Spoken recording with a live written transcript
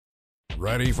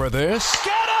Ready for this?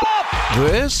 Get up!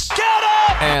 This? Get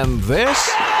up! And this?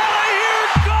 Get out of here!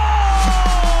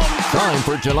 Gone! Time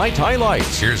for tonight's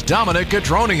highlights. Here's Dominic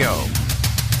Cotroneo.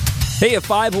 Hey, a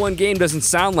 5-1 game doesn't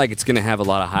sound like it's going to have a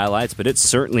lot of highlights, but it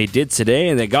certainly did today,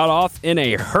 and they got off in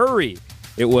a hurry.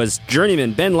 It was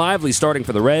journeyman Ben Lively starting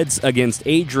for the Reds against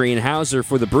Adrian Hauser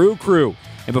for the Brew Crew.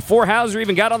 And before Hauser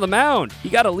even got on the mound, he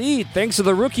got a lead thanks to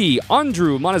the rookie,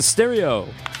 Andrew Monasterio.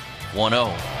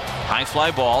 1-0. High fly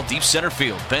ball, deep center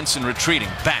field. Benson retreating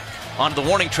back onto the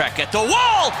warning track at the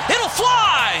wall. It'll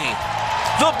fly!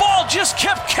 The ball just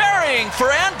kept carrying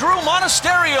for Andrew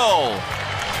Monasterio.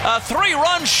 A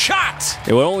 3-run shot.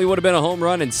 It only would have been a home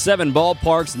run in 7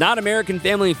 ballparks, not American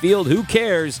Family Field. Who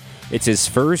cares? It's his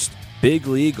first big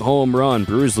league home run.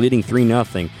 Brewers leading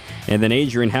 3-0. And then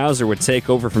Adrian Hauser would take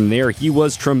over from there. He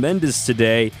was tremendous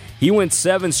today. He went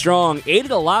 7 strong,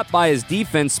 aided a lot by his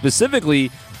defense,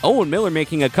 specifically Owen Miller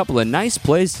making a couple of nice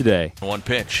plays today. 1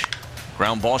 pitch.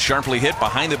 Ground ball sharply hit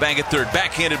behind the bag at third.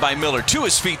 Backhanded by Miller to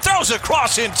his feet. Throws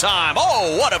across in time.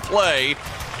 Oh, what a play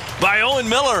by Owen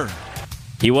Miller.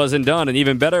 He wasn't done. An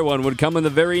even better one would come in the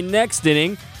very next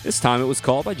inning. This time it was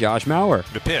called by Josh Mauer.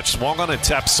 The pitch swung on and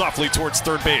tapped softly towards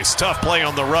third base. Tough play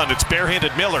on the run. It's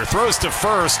barehanded Miller. Throws to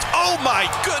first. Oh my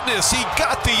goodness, he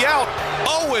got the out.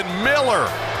 Owen Miller.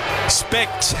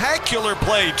 Spectacular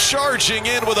play, charging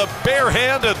in with a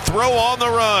barehanded throw on the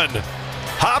run.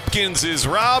 Hopkins is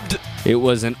robbed. It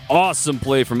was an awesome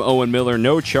play from Owen Miller.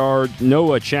 No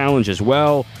challenge as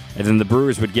well. And then the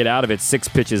Brewers would get out of it 6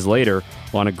 pitches later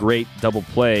on a great double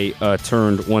play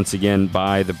turned once again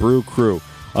by the Brew Crew.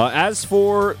 As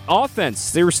for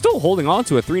offense, they were still holding on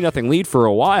to a 3-0 lead for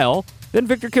a while. Then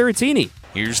Victor Caratini.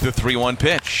 Here's the 3-1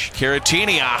 pitch.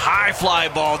 Caratini, a high fly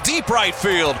ball, deep right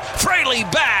field. Fraley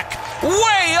back,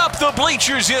 way up the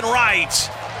bleachers in right.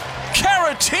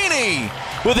 Caratini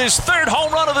with his 3rd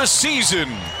home run of the season.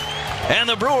 And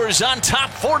the Brewers on top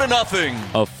 4-0.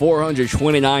 A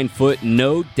 429-foot,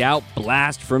 no doubt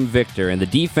blast from Victor. And the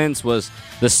defense was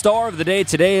the star of the day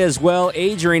today as well.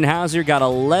 Adrian Hauser got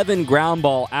 11 ground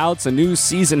ball outs, a new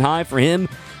season high for him.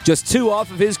 Just 2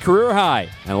 off of his career high.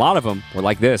 And a lot of them were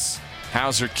like this.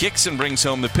 Hauser kicks and brings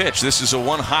home the pitch. This is a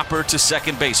one-hopper to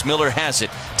second base. Miller has it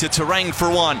to Terang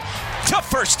for 1. To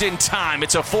first in time.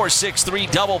 It's a 4-6-3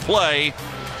 double play.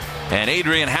 And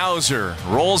Adrian Hauser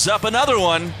rolls up another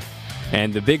one.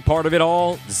 And the big part of it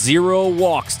all, 0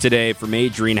 walks today from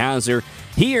Adrian Hauser.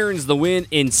 He earns the win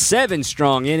in 7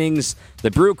 strong innings.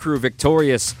 The Brew Crew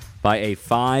victorious by a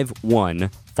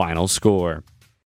 5-1 final score.